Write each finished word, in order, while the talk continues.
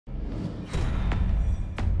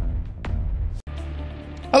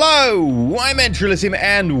Hello, I'm EnterElysium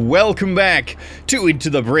and welcome back to Into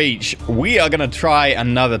the Breach. We are going to try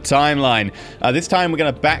another timeline. This time we're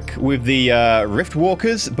going to back with the Rift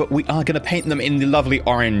Walkers, but we are going to paint them in the lovely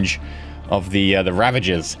orange of the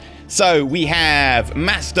Ravagers. So we have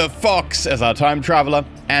Master Fox as our time traveler,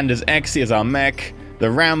 Anders Exy as our mech, the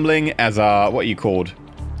Rambling as our, what are you called?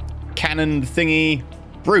 Cannon thingy?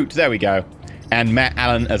 Brute, there we go. And Matt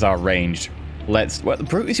Allen as our ranged. Well,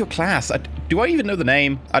 Brute is your class. Do I even know the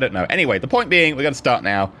name? I don't know. Anyway, the point being, we're going to start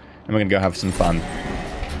now, and we're going to go have some fun.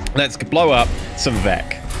 Let's blow up some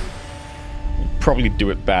Vec. Probably do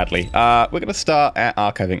it badly. We're going to start at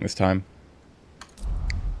archiving this time.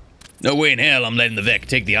 No way in hell I'm letting the Vec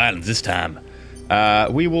take the islands this time.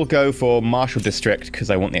 We will go for Marshall District,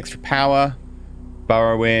 because I want the extra power.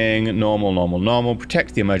 Burrowing, normal, normal, normal.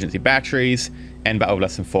 Protect the emergency batteries. End battle with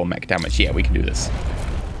less than 4 mech damage. Yeah, we can do this.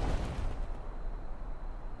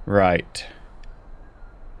 Right.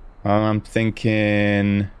 I'm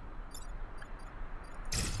thinking...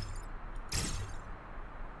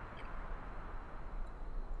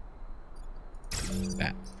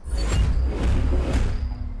 that.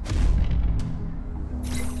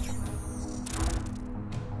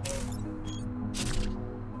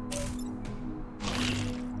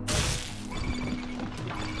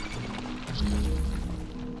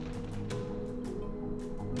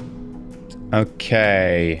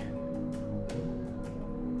 Okay.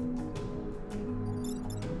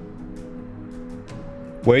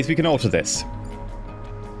 Ways we can alter this.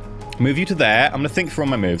 Move you to there. I'm going to think through all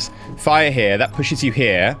my moves. Fire here. That pushes you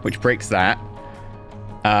here, which breaks that.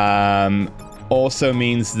 Also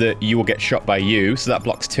means that you will get shot by you, so that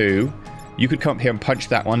blocks 2. You could come up here and punch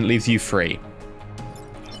that one. It leaves you free.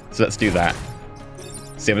 So let's do that.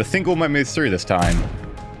 See, I'm going to think all my moves through this time.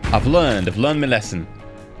 I've learned my lesson.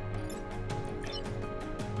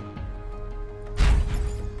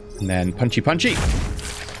 And then punchy punchy.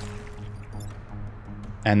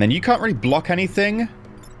 And then you can't really block anything.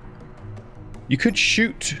 You could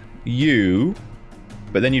shoot you,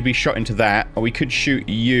 but then you'd be shot into that. Or we could shoot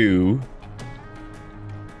you,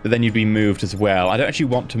 but then you'd be moved as well. I don't actually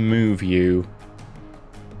want to move you.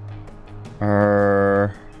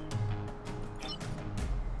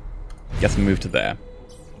 Guess we'll move to there.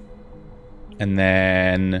 And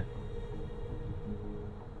then...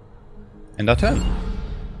 end our turn.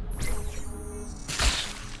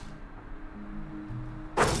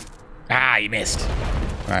 Ah, you missed.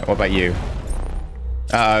 Alright, what about you?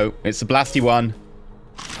 Uh-oh, it's the blasty one.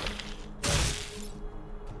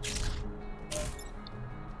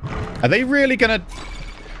 Are they really gonna...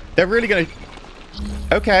 they're really gonna...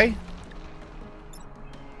 okay.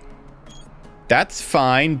 That's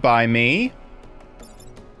fine by me.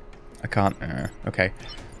 I can't... okay.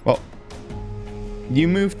 Well, you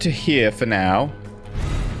move to here for now.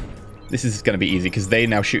 This is gonna be easy, because they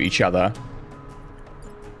now shoot each other.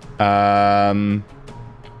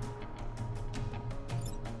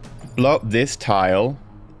 Blow up this tile.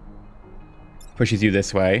 Pushes you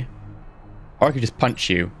this way. Or I could just punch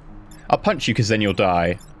you. I'll punch you because then you'll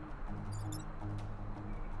die.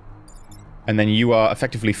 And then you are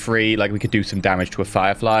effectively free. Like we could do some damage to a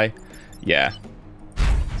Firefly. Yeah.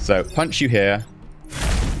 So punch you here.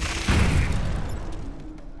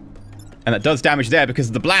 And that does damage there because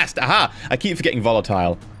of the blast. Aha! I keep forgetting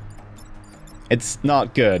volatile. It's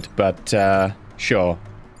not good, but sure.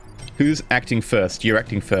 Who's acting first? You're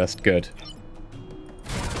acting first. Good.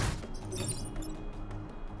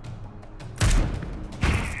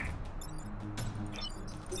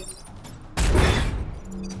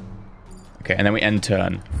 Okay, and then we end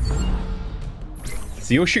turn.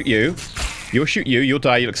 So you'll shoot you. You'll shoot you. You'll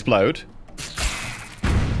die. You'll explode.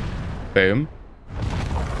 Boom.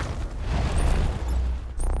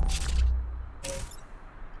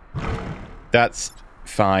 That's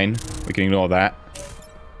fine. We can ignore that.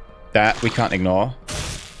 That we can't ignore.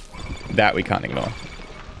 That we can't ignore.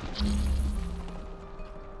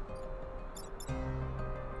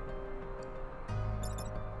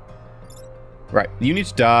 Right, you need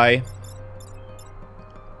to die.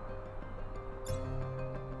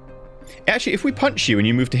 Actually, if we punch you and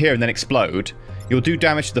you move to here and then explode, you'll do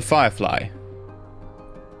damage to the Firefly.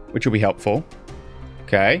 Which will be helpful.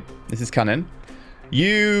 Okay, this is canon.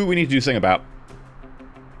 You, we need to do something about.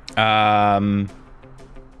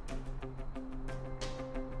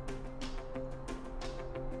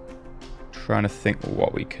 Trying to think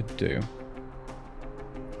what we could do.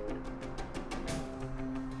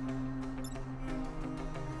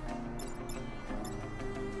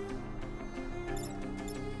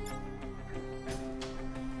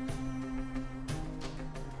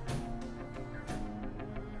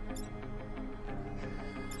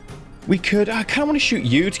 We could... I kind of want to shoot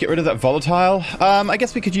you to get rid of that volatile. I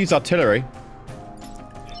guess we could use artillery.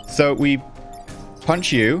 So we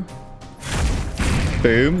punch you.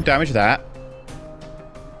 Boom. Damage that.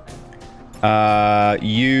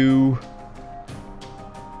 You...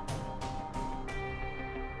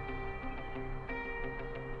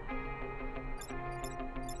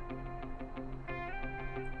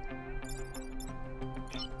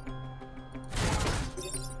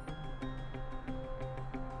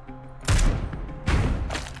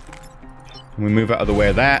 We move out of the way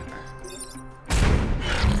of that.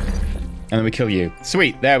 And then we kill you.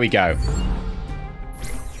 Sweet, there we go.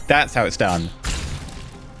 That's how it's done.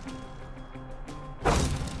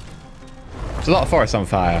 There's a lot of forest on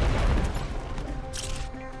fire.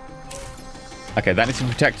 Okay, that needs to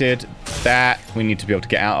be protected. That we need to be able to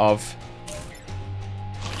get out of.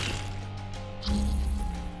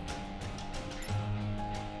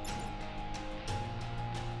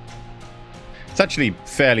 It's actually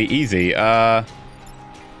fairly easy.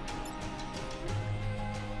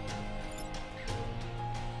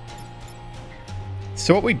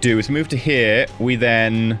 So what we do is move to here. We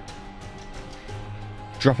then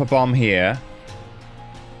drop a bomb here.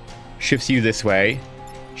 Shifts you this way.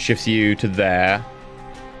 Shifts you to there.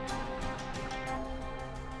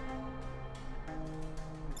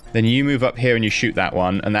 Then you move up here and you shoot that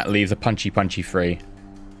one, and that leaves a punchy free.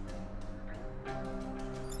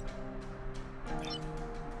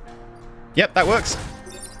 Yep, that works.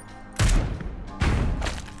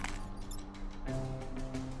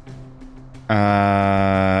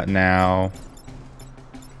 Now...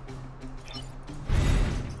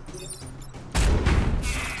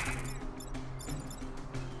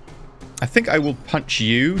 I think I will punch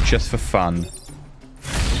you just for fun.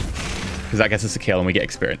 Because that gets us a kill and we get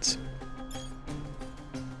experience.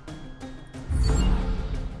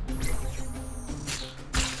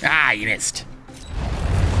 Ah, you missed.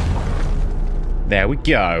 There we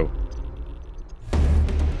go.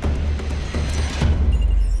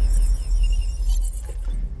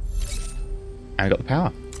 And we got the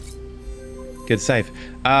power. Good save.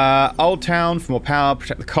 Old Town for more power.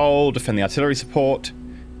 Protect the coal. Defend the artillery support.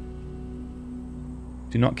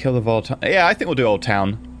 Do not kill the volatile. Yeah, I think we'll do Old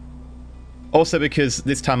Town. Also because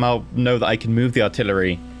this time I'll know that I can move the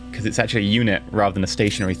artillery. Because it's actually a unit rather than a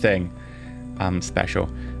stationary thing. Special.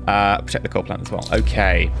 Protect the coal plant as well.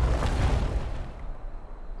 Okay.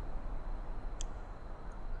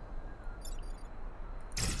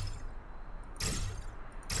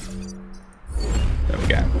 There we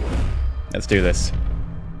go. Let's do this.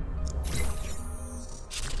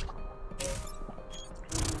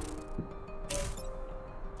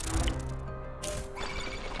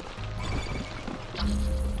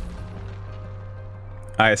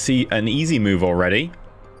 I see an easy move already.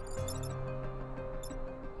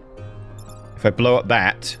 If I blow up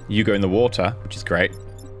that, you go in the water, which is great.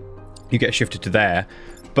 You get shifted to there.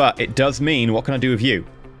 But it does mean, what can I do with you?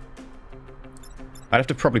 I'd have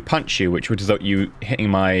to probably punch you, which would result you hitting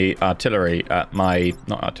my artillery. My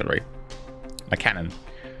cannon.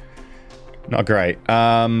 Not great.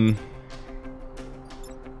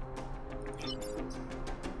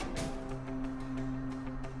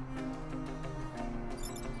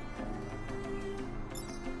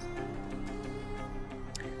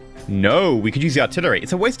 No, we could use the artillery.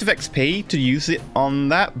 It's a waste of XP to use it on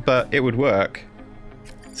that, but it would work.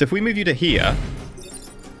 So if we move you to here...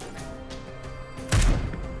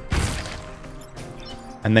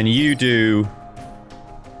 and then you do...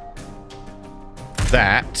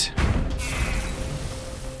 that.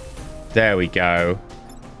 There we go.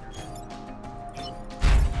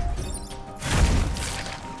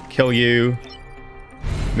 Kill you.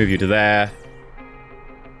 Move you to there.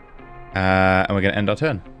 And we're going to end our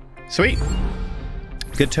turn. Sweet.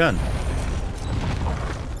 Good turn.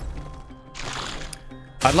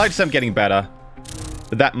 I'd like to say I'm getting better,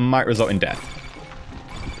 but that might result in death.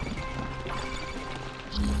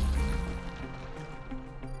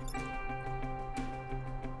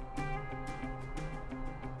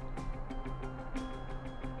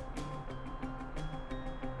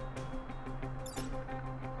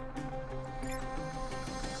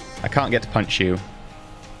 I can't get to punch you.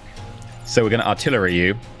 So we're going to artillery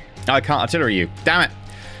you. Oh, I can't artillery you. Damn it.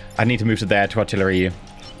 I need to move to there to artillery you.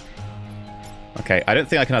 Okay, I don't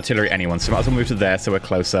think I can artillery anyone, so I might as well move to there so we're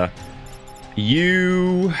closer.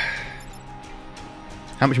 You...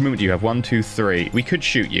 how much movement do you have? 1, 2, 3. We could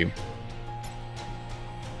shoot you.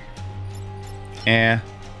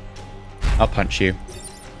 I'll punch you.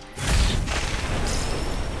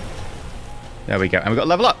 There we go. And we've got to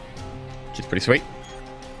level up, which is pretty sweet.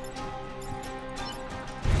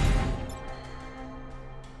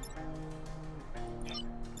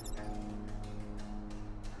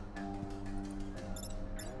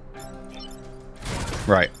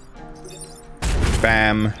 Right.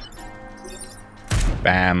 Bam.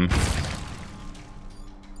 Bam.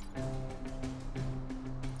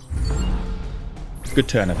 Good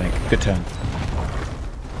turn, I think. Good turn.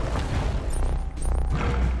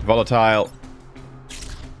 Volatile.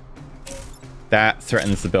 That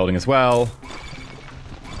threatens the building as well.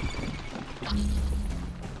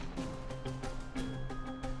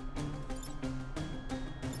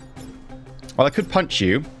 Well, I could punch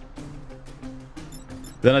you.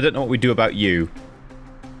 Then I don't know what we do about you.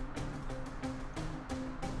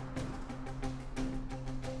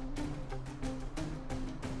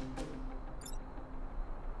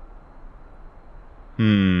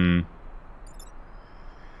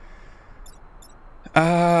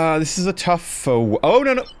 This is a tough foe. Oh,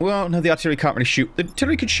 no, no. Well, no, the artillery can't really shoot. The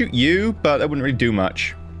artillery could shoot you, but that wouldn't really do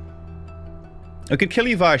much. I could kill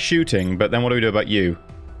you via shooting, but then what do we do about you?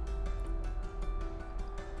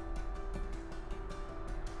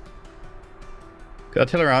 Could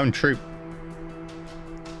artillery our own troop?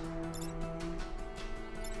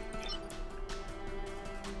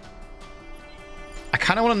 I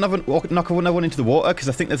kind of want to knock another one into the water, because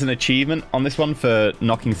I think there's an achievement on this one for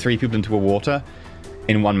knocking 3 people into a water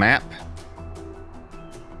in one map.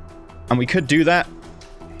 And we could do that.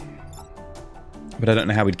 But I don't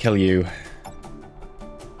know how we'd kill you.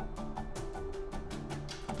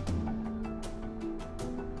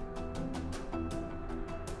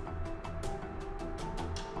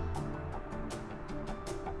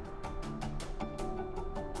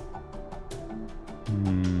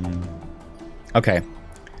 Okay.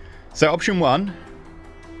 So option 1.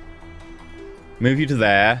 Move you to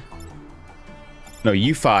there. No,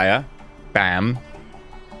 you fire. Bam.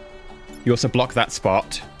 You also block that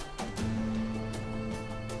spot.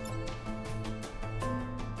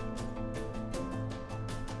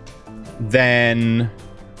 Then...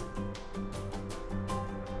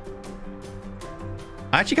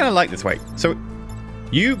 I actually kind of like this way. So,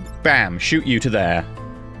 you, bam, shoot you to there.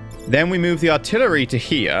 Then we move the artillery to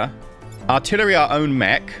here. Artillery our own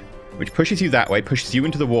mech, which pushes you that way, pushes you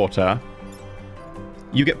into the water.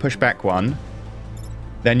 You get pushed back 1.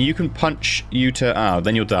 Then you can punch you to... Oh,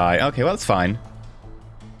 then you'll die. Okay, well, that's fine.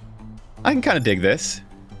 I can kind of dig this.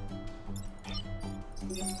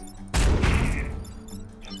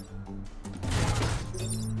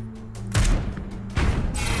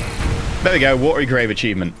 There we go, Watery Grave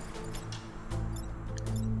achievement.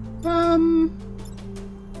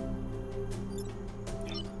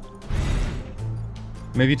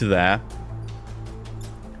 Move you to there.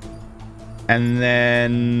 And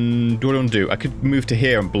then... What do I want to do? I could move to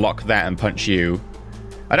here and block that and punch you.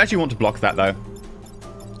 I'd actually want to block that, though.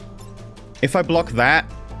 If I block that,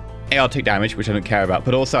 I'll take damage, which I don't care about.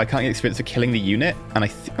 But also, I can't get experience for killing the unit. And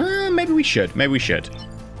I maybe we should. Maybe we should.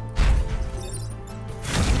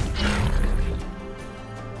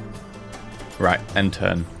 Right, end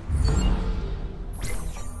turn.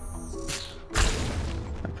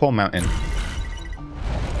 That poor mountain.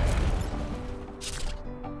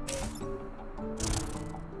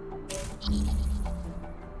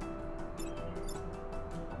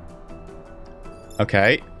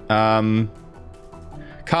 Okay.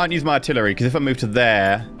 Can't use my artillery, because if I move to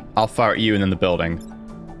there, I'll fire at you and then the building.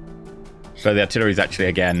 So the artillery is actually,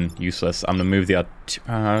 again, useless. I'm going to move the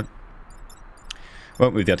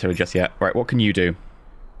won't move the artillery just yet. Right, what can you do?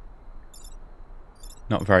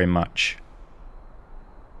 Not very much.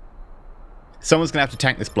 Someone's going to have to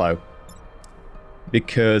tank this blow.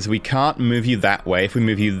 Because we can't move you that way. If we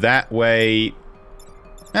move you that way...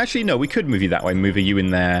 Actually, no, we could move you that way. Move you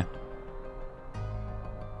in there.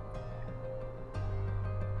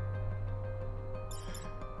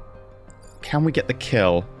 Can we get the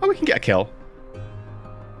kill? Oh, we can get a kill.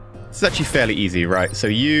 This is actually fairly easy, right? So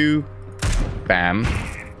you... Bam.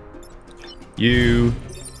 You...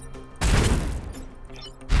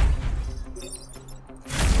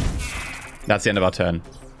 That's the end of our turn.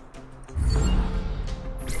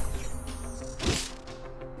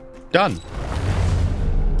 Done.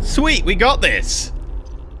 Sweet, we got this!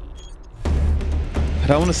 I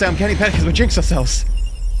don't want to say I'm getting better because we jinxed ourselves.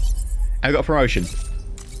 And we got a promotion.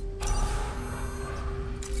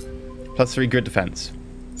 +3 good defense.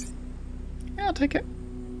 Yeah, I'll take it.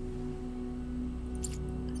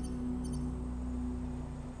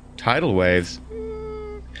 Tidal waves.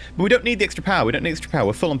 But we don't need the extra power. We don't need extra power.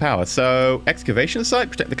 We're full on power. So, excavation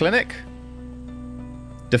site, protect the clinic.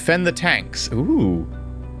 Defend the tanks. Ooh.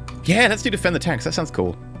 Yeah, let's do defend the tanks. That sounds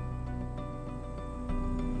cool.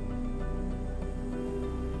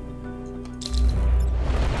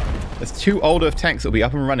 There's 2 older tanks that will be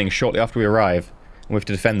up and running shortly after we arrive. And we have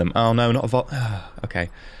to defend them. Oh no, not a okay.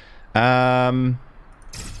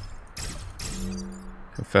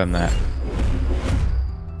 Confirm that.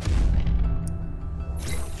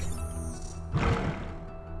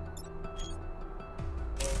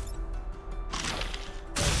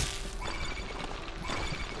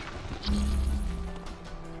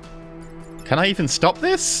 Can I even stop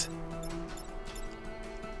this?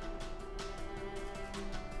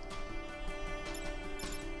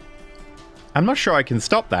 I'm not sure I can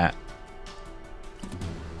stop that.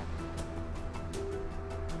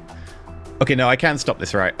 Okay, no, I can stop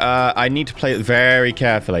this, right. I need to play it very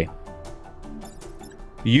carefully.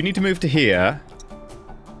 You need to move to here.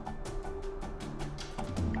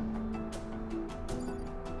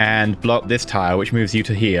 And blow up this tile, which moves you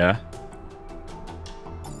to here.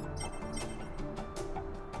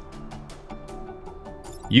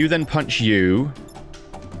 You then punch you.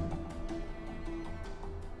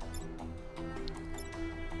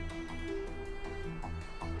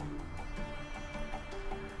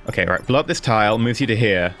 Okay, right. Blow up this tile, moves you to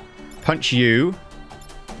here. Punch you.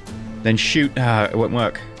 Then shoot. Ah, it won't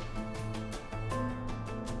work.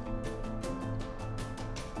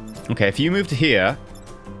 Okay, if you move to here,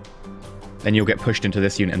 then you'll get pushed into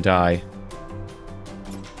this unit and die.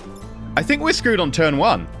 I think we're screwed on turn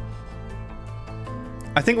 1.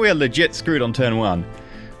 I think we are legit screwed on turn 1.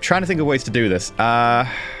 Trying to think of ways to do this. If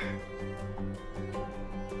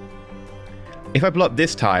I blow up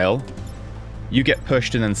this tile, you get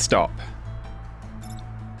pushed and then stop.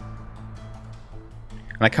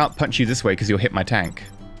 And I can't punch you this way because you'll hit my tank.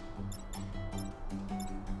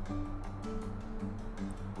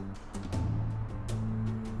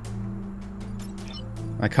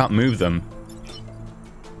 I can't move them.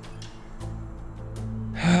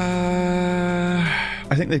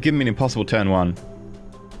 I think they've given me an impossible turn 1.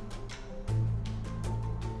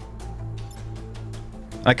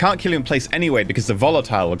 I can't kill you in place anyway because the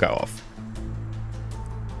volatile will go off.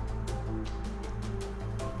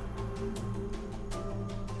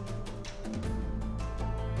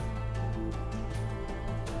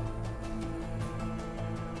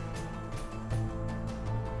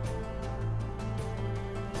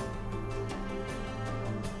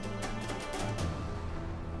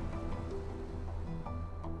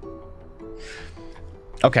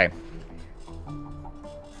 Okay.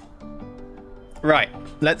 Right.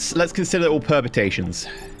 Let's consider all permutations.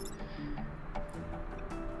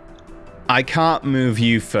 I can't move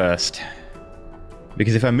you first.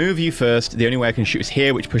 Because if I move you first, the only way I can shoot is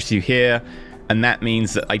here, which pushes you here. And that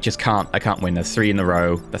means that I can't win. There's 3 in a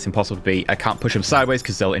row. That's impossible to beat. I can't push them sideways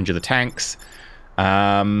because they'll injure the tanks.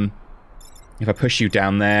 If I push you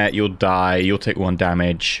down there, you'll die. You'll take 1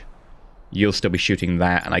 damage. You'll still be shooting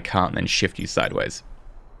that, and I can't then shift you sideways.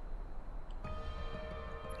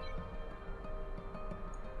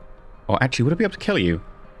 Or actually, would I be able to kill you?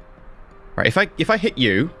 Right, if I hit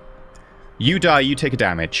you, you die, you take a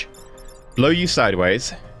damage. Blow you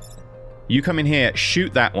sideways. You come in here,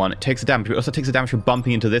 shoot that one, it takes a damage, but it also takes a damage from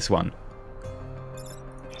bumping into this one.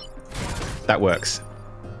 That works.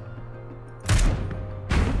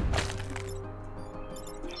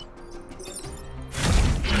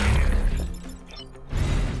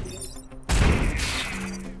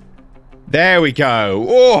 There we go.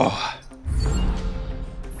 Oh!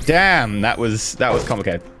 Damn, that was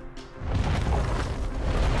complicated.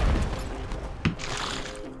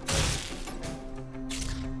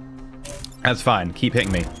 That's fine. Keep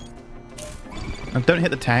hitting me. And don't hit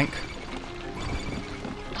the tank.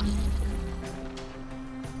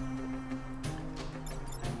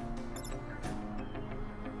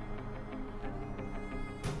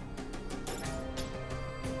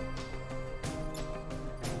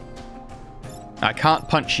 I can't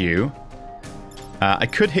punch you. I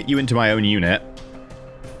could hit you into my own unit.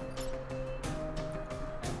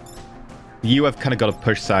 You have kind of got to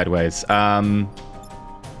push sideways. Right,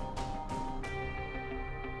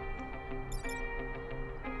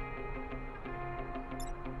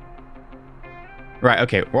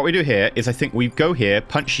 okay. What we do here is I think we go here,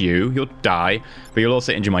 punch you, you'll die, but you'll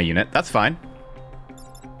also injure my unit. That's fine.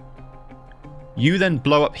 You then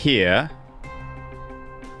blow up here,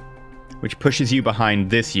 which pushes you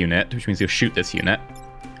behind this unit, which means you'll shoot this unit.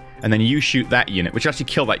 And then you shoot that unit, which will actually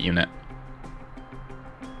kill that unit.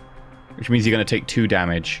 Which means you're going to take 2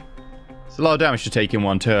 damage. It's a lot of damage to take in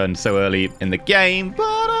 1 turn so early in the game,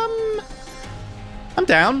 but I'm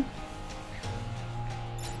down.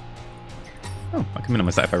 Oh, I can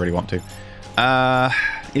minimize that if I really want to.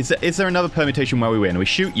 Is there another permutation where we win? We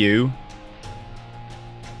shoot you.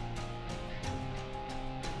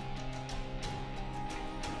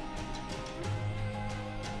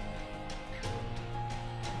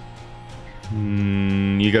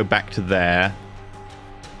 You go back to there.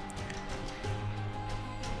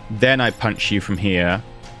 Then I punch you from here.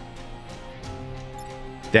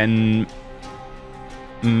 Then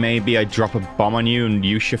maybe I drop a bomb on you and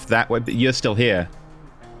you shift that way, but you're still here.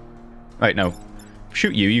 Right, no.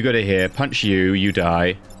 Shoot you, you go to here. Punch you, you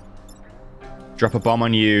die. Drop a bomb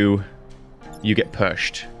on you, you get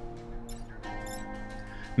pushed.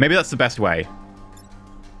 Maybe that's the best way.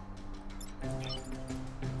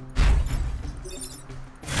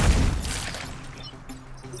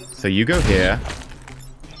 So you go here.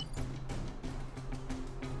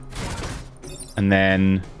 And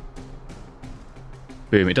then...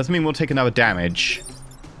 boom. It doesn't mean we'll take another damage.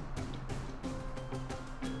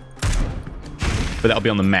 But that'll be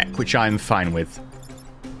on the mech, which I'm fine with.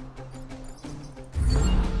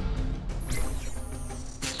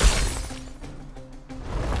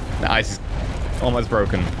 The ice is almost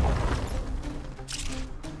broken.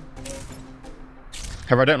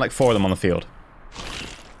 However, I don't like 4 of them on the field.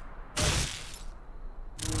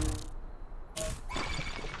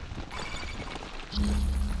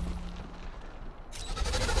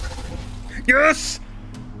 Yes!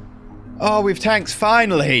 Oh, we've tanks,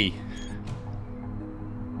 finally!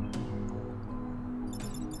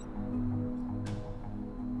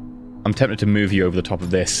 I'm tempted to move you over the top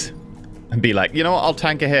of this. And be like, you know what, I'll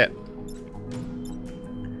tank a hit.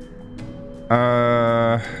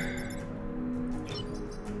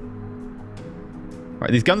 Right,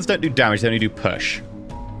 these guns don't do damage, they only do push.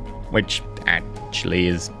 Which actually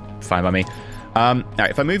is fine by me. Alright,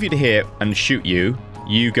 if I move you to here and shoot you,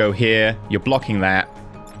 you go here, you're blocking that.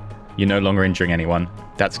 You're no longer injuring anyone.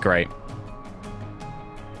 That's great.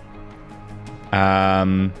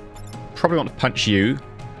 Probably want to punch you.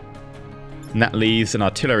 And that leaves an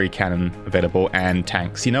artillery cannon available and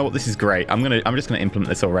tanks. You know what? This is great. I'm just gonna implement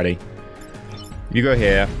this already. You go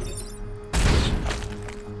here.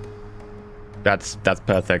 That's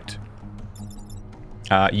perfect.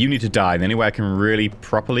 You need to die. The only way I can really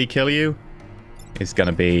properly kill you is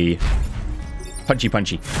gonna be punchy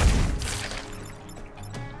punchy.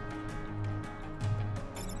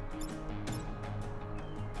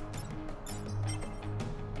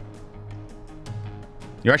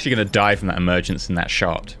 You're actually going to die from that emergence in that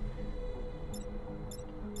shot.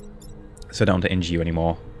 So I don't want to injure you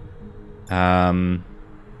anymore.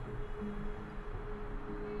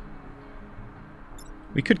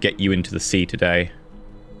 We could get you into the sea today.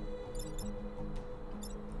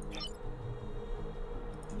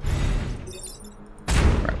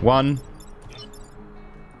 Right, 1.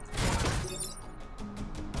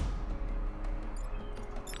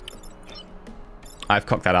 I've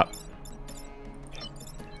cocked that up.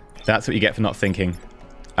 That's what you get for not thinking.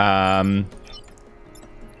 Undo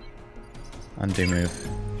move.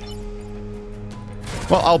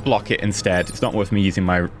 Well, I'll block it instead. It's not worth me using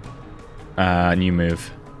my new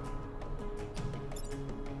move.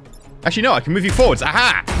 Actually, no, I can move you forwards.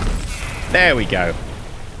 Aha! There we go.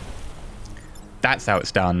 That's how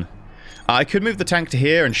it's done. I could move the tank to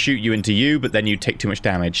here and shoot you into you, but then you'd take too much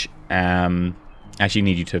damage. Actually,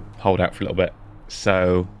 need you to hold out for a little bit.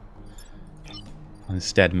 So... I'll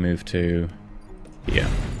instead move to here.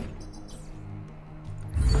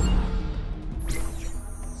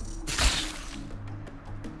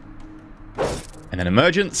 And then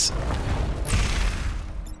emergence.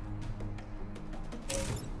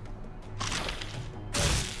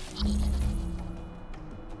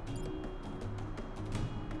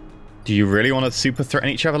 Do you really want to super threaten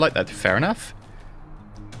each other like that? Fair enough.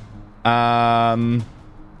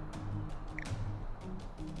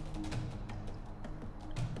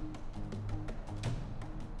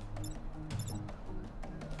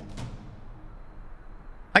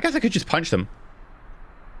 I guess I could just punch them.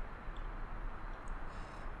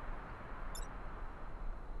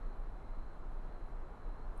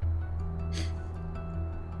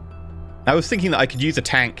 I was thinking that I could use a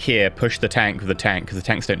tank here, push the tank with the tank, because the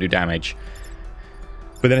tanks don't do damage.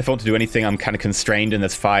 But then if I want to do anything, I'm kind of constrained and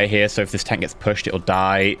there's fire here, so if this tank gets pushed, it'll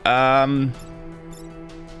die.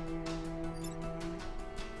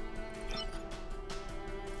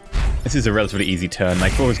 This is a relatively easy turn.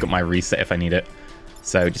 I've always got my reset if I need it.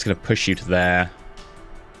 So just going to push you to there.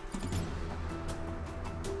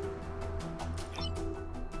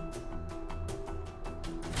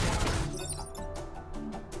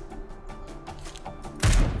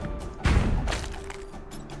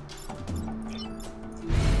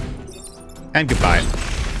 And goodbye.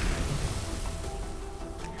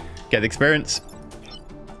 Get the experience.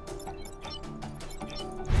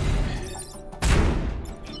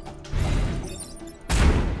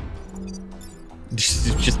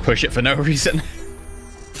 Just push it for no reason.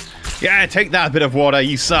 Yeah, take that bit of water,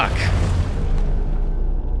 you suck.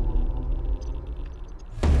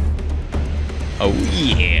 Oh,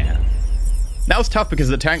 yeah. That was tough because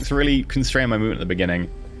the tanks really constrained my movement at the beginning.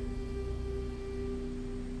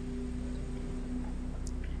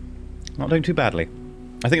 Not doing too badly.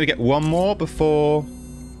 I think we get one more before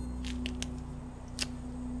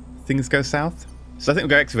things go south. So I think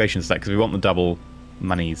we'll go excavation site because we want the double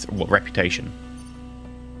monies, or reputation.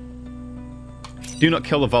 Do not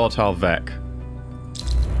kill the volatile Vec.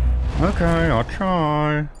 Okay, I'll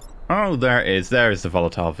try. Oh, there it is. There is the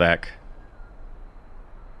volatile Vec.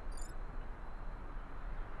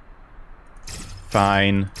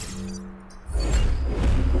 Fine.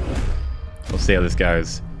 We'll see how this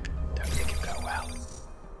goes. Don't think it'll go well.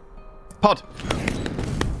 Pod!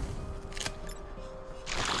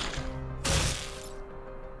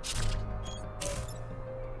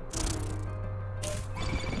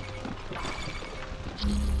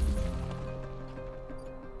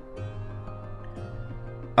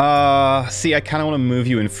 See, I kind of want to move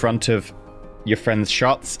you in front of your friend's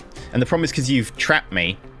shots. And the problem is because you've trapped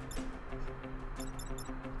me.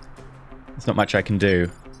 There's not much I can do.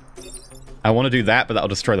 I want to do that, but that'll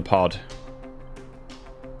destroy the pod.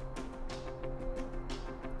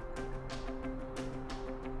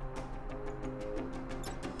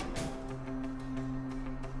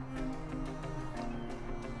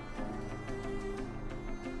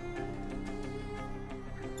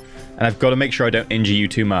 And I've got to make sure I don't injure you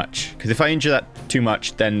too much. Because if I injure that too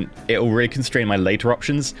much, then it'll really constrain my later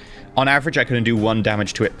options. On average, I can do 1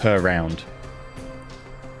 damage to it per round.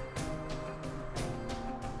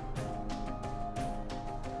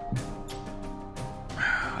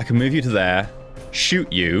 I can move you to there,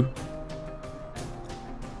 shoot you,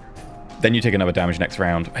 then you take another damage next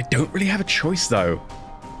round. I don't really have a choice, though.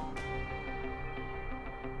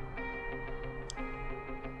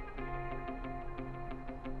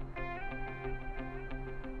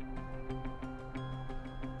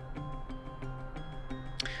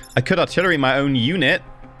 I could artillery my own unit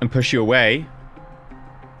and push you away.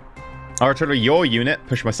 Or artillery your unit,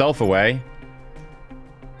 push myself away.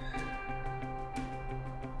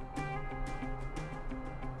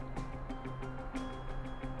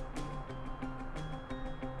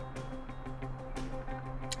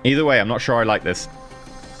 Either way, I'm not sure I like this.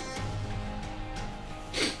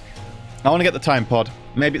 I want to get the time pod.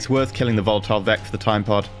 Maybe it's worth killing the volatile Vec for the time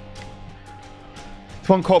pod. If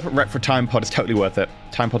one corporate rep for time pod is totally worth it.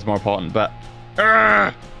 Time pod's more important, but...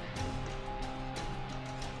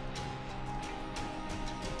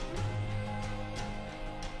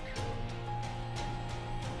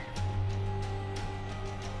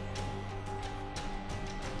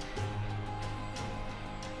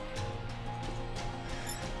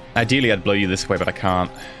 Ideally, I'd blow you this way, but I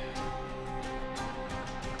can't.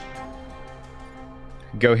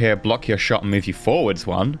 Go here, block your shot, and move you forwards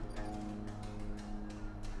one.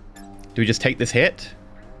 Do we just take this hit?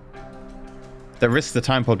 That risks the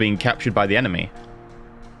time pod being captured by the enemy.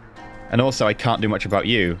 And also, I can't do much about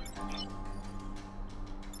you.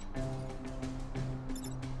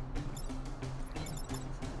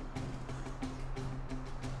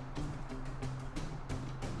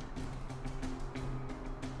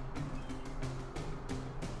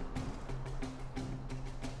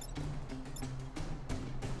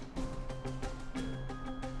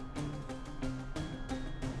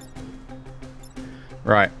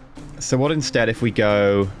 Right. So what instead if we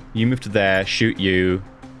go, you move to there, shoot you,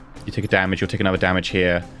 you take a damage, you'll take another damage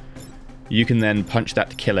here. You can then punch that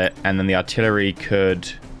to kill it, and then the artillery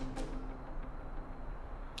could...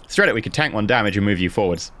 Straight up, we could tank 1 damage and move you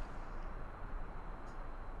forwards.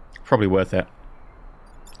 Probably worth it.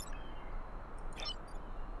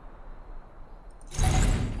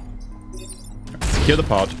 Secure the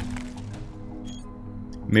pod.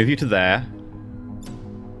 Move you to there.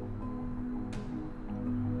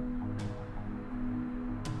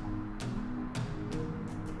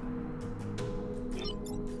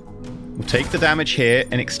 We'll take the damage here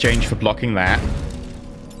in exchange for blocking that,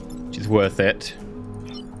 which is worth it.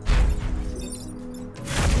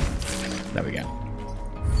 There we go.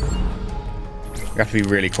 We have to be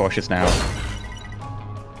really cautious now.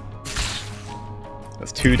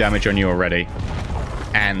 That's 2 damage on you already.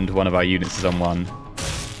 And one of our units is on 1.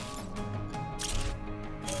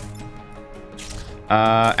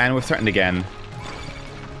 And we're threatened again.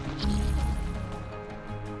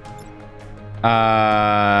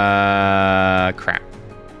 Crap.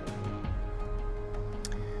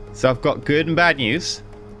 So I've got good and bad news.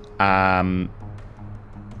 No,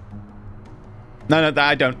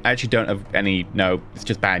 I actually don't have any. No, it's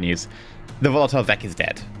just bad news. The volatile Vec is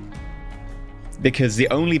dead. Because the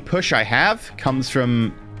only push I have comes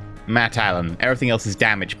from Matt Allen. Everything else is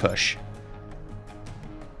damage push.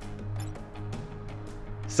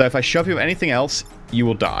 So if I shove you with anything else, you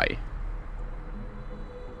will die.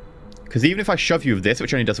 Because even if I shove you with this,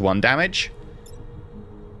 which only does 1 damage,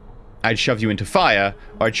 I'd shove you into fire,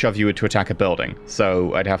 or I'd shove you to attack a building.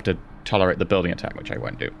 So I'd have to tolerate the building attack, which I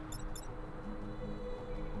won't do.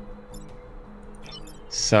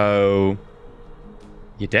 So...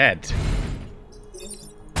 you're dead.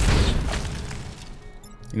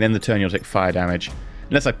 And then the turn you'll take fire damage.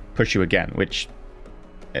 Unless I push you again, which...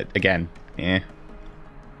 again, yeah.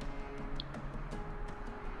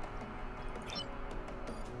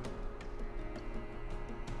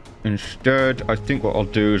 Instead, I think what I'll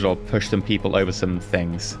do is I'll push some people over some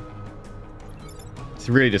things. It's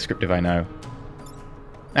really descriptive, I know.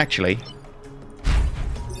 Actually.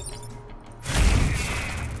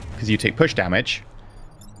 Because you take push damage.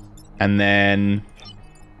 And then...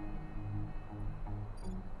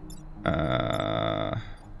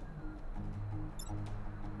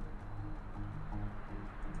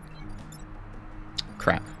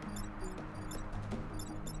 crap.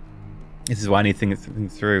 This is why I need to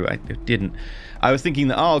think through. I didn't. I was thinking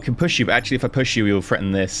that, oh, I can push you, but actually if I push you, you'll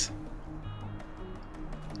threaten this.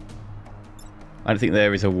 I don't think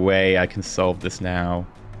there is a way I can solve this now.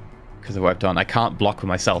 Because of what I've done. I can't block with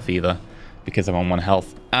myself either. Because I'm on 1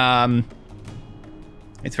 health.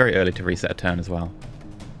 It's very early to reset a turn as well.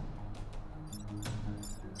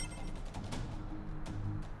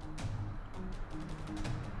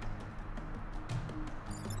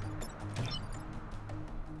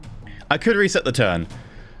 I could reset the turn,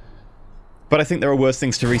 but I think there are worse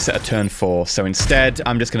things to reset a turn for, so instead,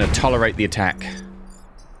 I'm just going to tolerate the attack.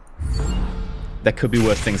 There could be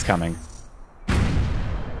worse things coming.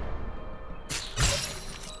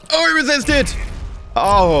 Oh, he resisted!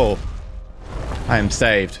 Oh! I am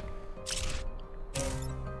saved.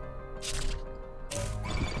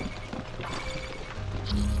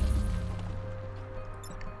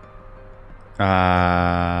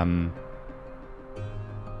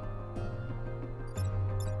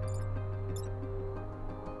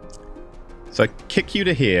 So I kick you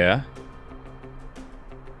to here.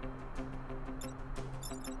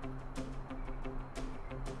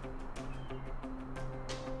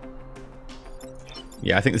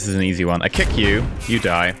 Yeah, I think this is an easy one. I kick you, you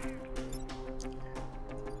die.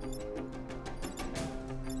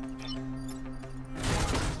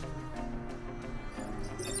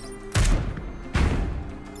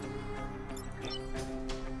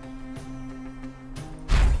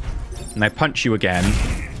 And I punch you again.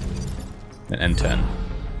 Then end turn.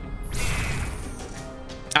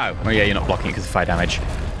 Oh yeah, you're not blocking it because of fire damage.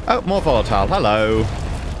 Oh, more volatile. Hello.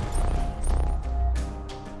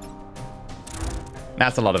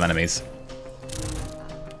 That's a lot of enemies.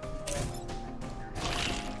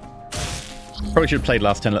 Probably should have played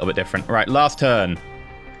last turn a little bit different. Right, last turn.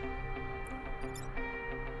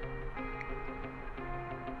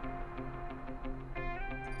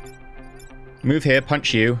 Move here,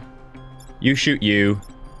 punch you. You shoot you.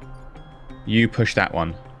 You push that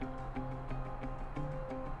one.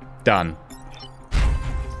 Done.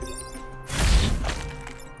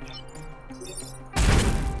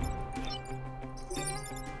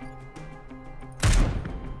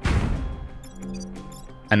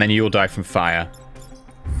 And then you'll die from fire.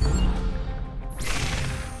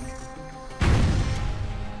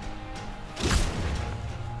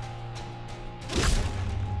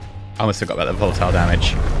 I almost forgot about the volatile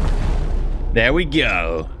damage. There we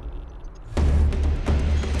go.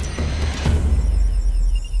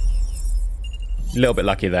 A little bit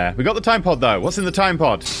lucky there. We got the time pod, though. What's in the time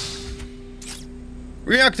pod?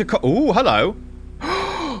 Reactor ooh, hello.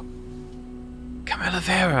 Camilla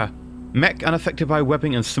Vera. Mech unaffected by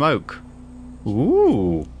webbing and smoke.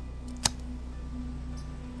 Ooh.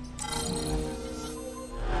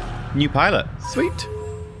 New pilot. Sweet.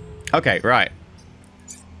 Okay, right.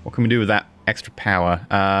 What can we do with that extra power?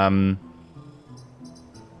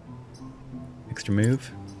 Extra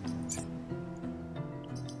move.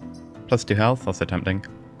 +2 health, also tempting.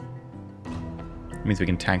 Means we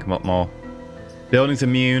can tank them up more. Building's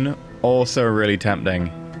immune, also really tempting.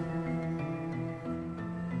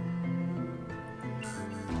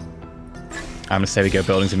 I'm gonna say we go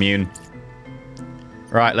building's immune.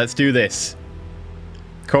 Right, let's do this.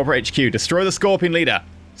 Corporate HQ, destroy the Scorpion Leader.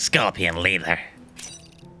 Scorpion Leader.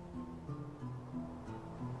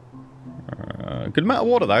 Good amount of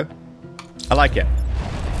water, though. I like it.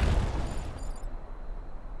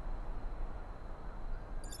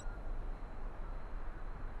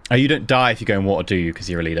 Oh, you don't die if you go in water, do you? Because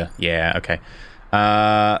you're a leader. Yeah, okay.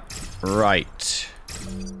 Right.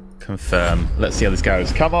 Confirm. Let's see how this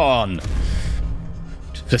goes. Come on!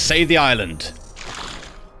 To save the island.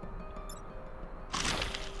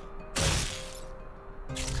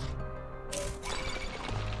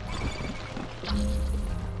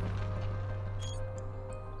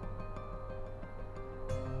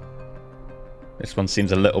 This one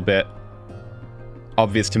seems a little bit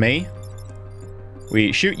obvious to me.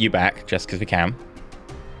 We shoot you back just because we can.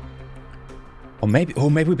 Or maybe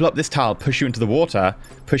we blow up this tile, push you into the water,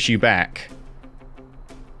 push you back.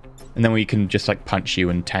 And then we can just like punch you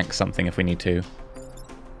and tank something if we need to.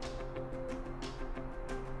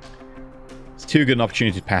 It's too good an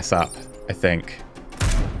opportunity to pass up, I think.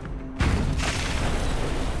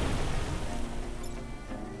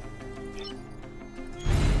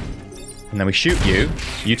 And then we shoot you.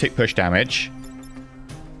 You take push damage.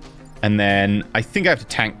 And then I think I have to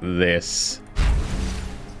tank this.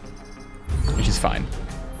 Which is fine.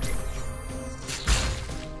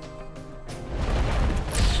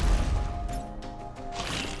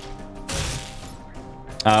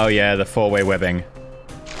 Oh yeah, the four-way webbing.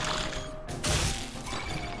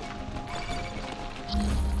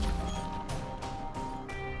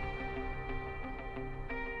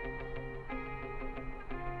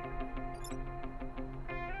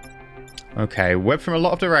 Okay, web from a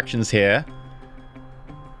lot of directions here.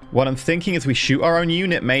 What I'm thinking is we shoot our own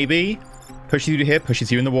unit, maybe. Pushes you to here,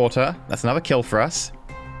 pushes you in the water. That's another kill for us.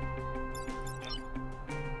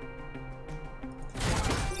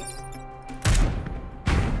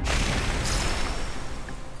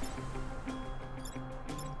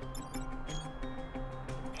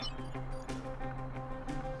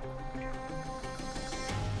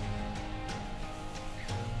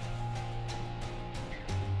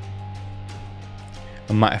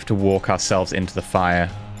 I might have to walk ourselves into the fire.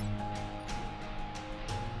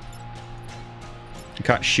 We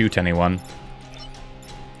can't shoot anyone.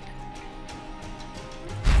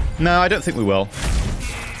 No, I don't think we will.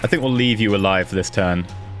 I think we'll leave you alive for this turn.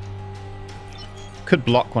 Could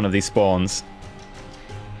block one of these spawns.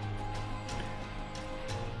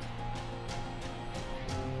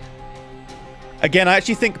 Again, I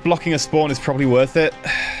actually think blocking a spawn is probably worth it.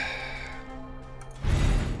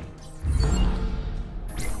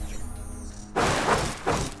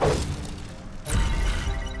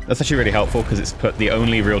 That's actually really helpful because it's put the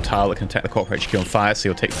only real tile that can attack the corporate HQ on fire, so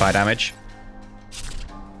you'll take fire damage.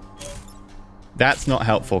 That's not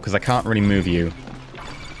helpful because I can't really move you.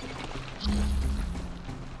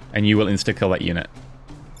 And you will insta-kill that unit.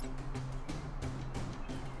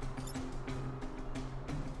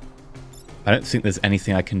 I don't think there's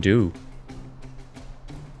anything I can do.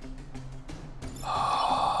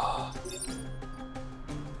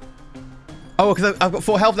 Oh, because I've got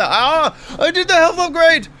 4 health now. Ah! I did the health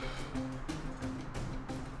upgrade!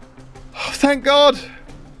 Oh, thank God!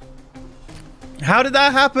 How did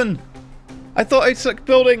that happen? I thought I'd select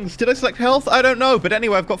buildings. Did I select health? I don't know. But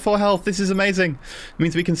anyway, I've got 4 health. This is amazing. It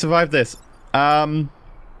means we can survive this. Right.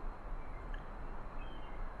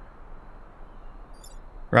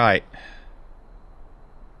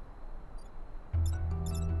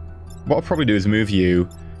 What I'll probably do is move you,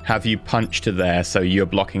 have you punch to there, so you're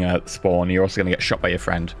blocking a spawn. You're also going to get shot by your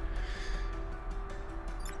friend.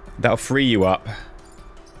 That'll free you up.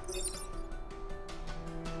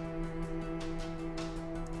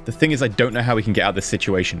 The thing is, I don't know how we can get out of this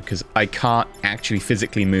situation, because I can't actually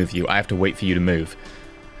physically move you. I have to wait for you to move.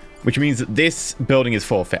 Which means that this building is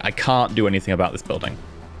forfeit. I can't do anything about this building.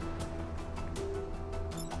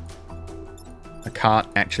 I can't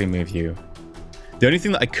actually move you. The only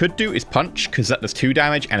thing that I could do is punch, because that does 2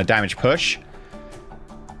 damage and a damage push.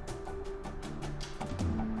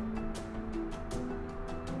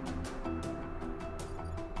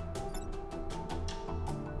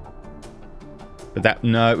 But that,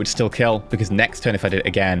 no, it would still kill, because next turn if I did it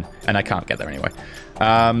again, and I can't get there anyway.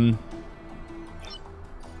 And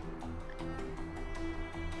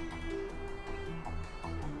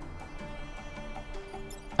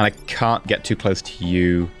I can't get too close to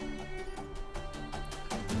you.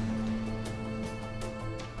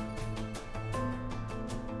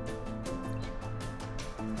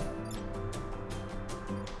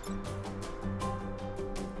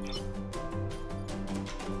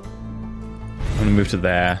 I'm gonna move to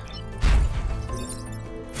there.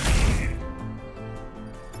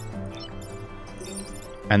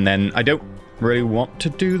 And then I don't really want to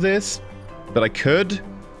do this, but I could.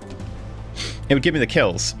 It would give me the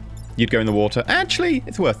kills. You'd go in the water. Actually,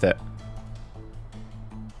 it's worth it.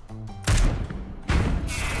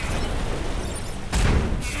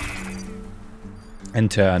 End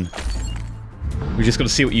turn. We just got to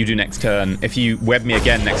see what you do next turn. If you web me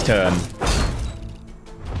again next turn.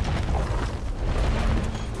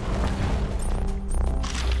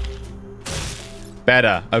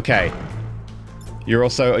 Better. Okay. You're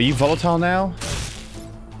also... Are you volatile now?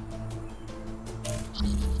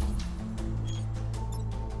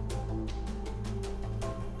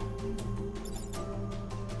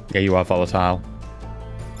 Yeah, you are volatile.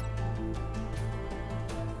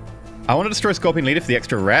 I want to destroy Scorpion Leader for the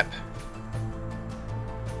extra rep.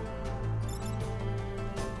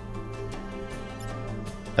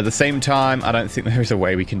 At the same time, I don't think there is a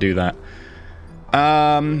way we can do that.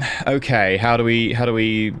 Okay, how do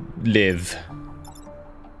we live?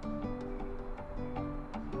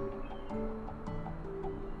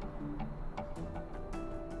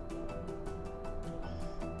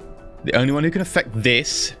 The only one who can affect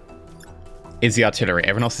this is the artillery.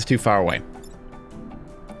 Everyone else is too far away.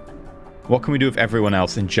 What can we do with everyone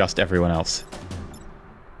else and just everyone else?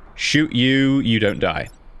 Shoot you, you don't die.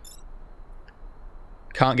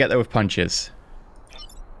 Can't get there with punches.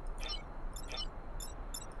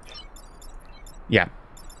 Yeah.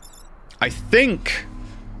 I think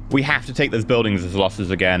we have to take those buildings as losses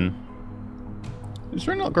again. It's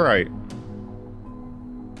really not great.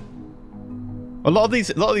 A lot of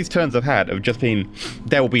these turns I've had have just been,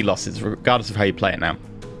 there will be losses, regardless of how you play it now.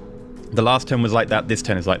 The last turn was like that, this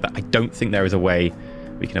turn is like that. I don't think there is a way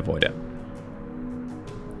we can avoid it.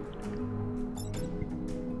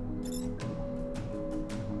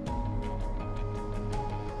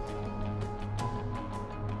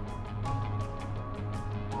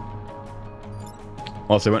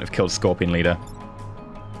 Also, won't have killed Scorpion Leader.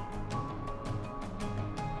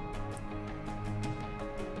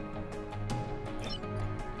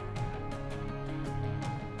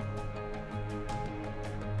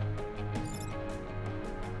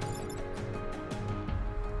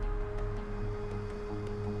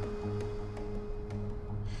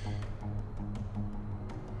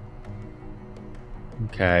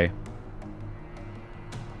 Okay.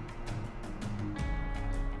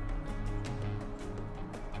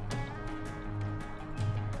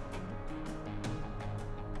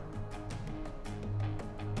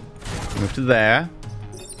 Move to there.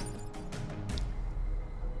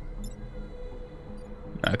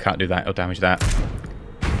 No, I can't do that. It'll damage that.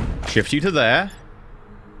 Shift you to there.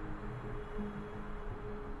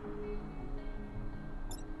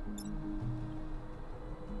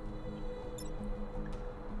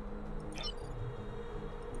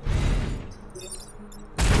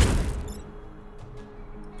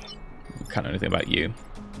 Can't know anything about you.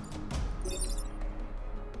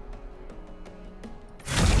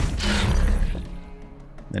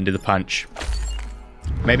 Then do the punch.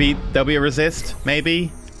 Maybe there'll be a resist?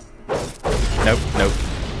 Maybe? Nope, nope.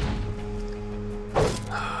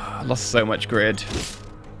 Lost so much grid.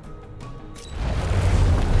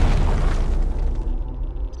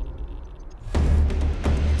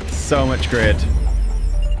 So much grid.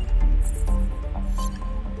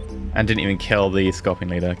 And didn't even kill the Scorpion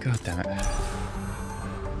Leader. God damn it.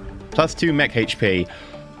 +2 mech HP.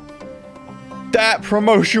 That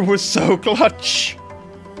promotion was so clutch.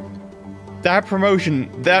 That promotion,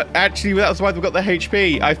 that was why we got the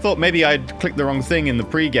HP. I thought maybe I'd clicked the wrong thing in the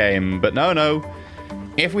pre-game, but no.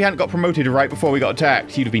 If we hadn't got promoted right before we got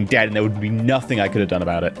attacked, you'd have been dead and there would be nothing I could have done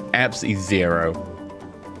about it. Absolutely zero.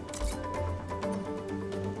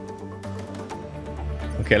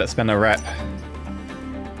 Okay, let's spend a rep.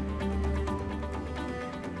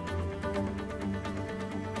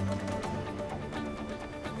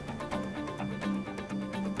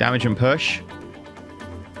 Damage and push.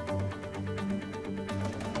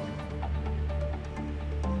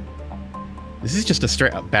 This is just a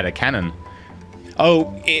straight up better cannon.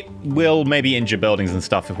 Oh, it will maybe injure buildings and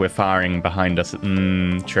stuff if we're firing behind us.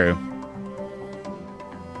 True.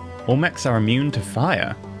 All mechs are immune to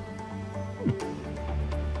fire.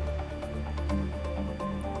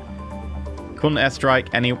 Couldn't airstrike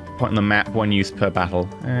any point on the map, one use per battle.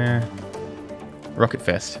 Rocket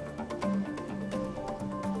Fist.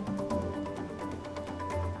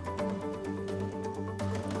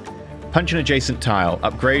 Punch an adjacent tile.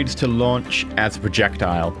 Upgrades to launch as a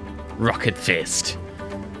projectile. Rocket Fist.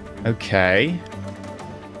 Okay.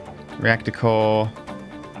 Reactor core.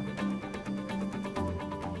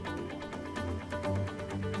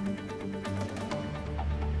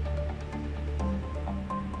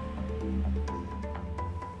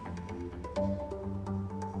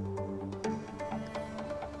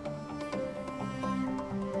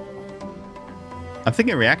 I'm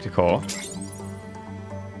thinking reactor core.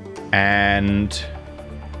 And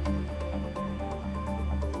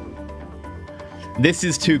this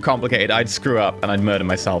is too complicated. I'd screw up and I'd murder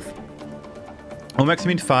myself. All mechs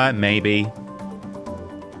immune to fire, maybe.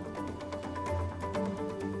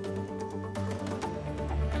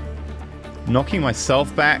 Knocking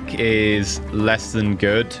myself back is less than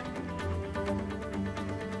good.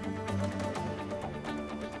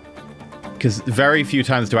 Because very few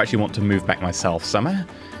times do I actually want to move back myself. So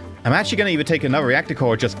I'm actually going to either take another reactor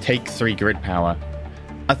core or just take 3 grid power.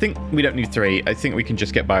 I think we don't need 3. I think we can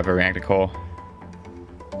just get by with a reactor core.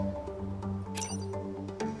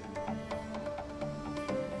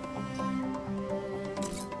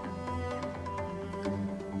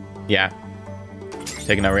 Yeah.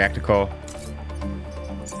 Taking our reactor core.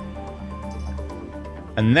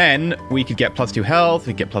 And then we could get +2 health,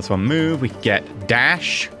 we could get +1 move, we could get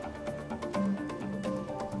dash.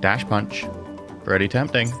 Dash punch. Pretty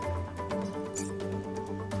tempting.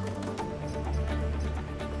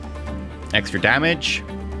 Extra damage.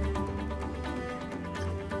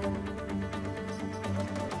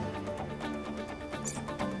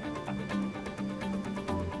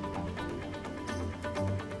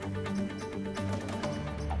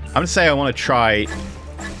 I'm gonna say I want to try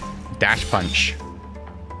dash punch.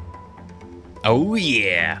 Oh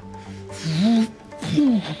yeah.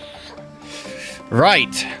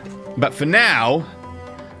 Right. But for now,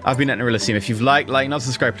 I've been EnterElysium. If you've liked, not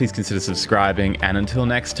subscribed, please consider subscribing. And until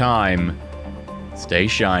next time, stay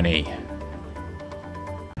shiny.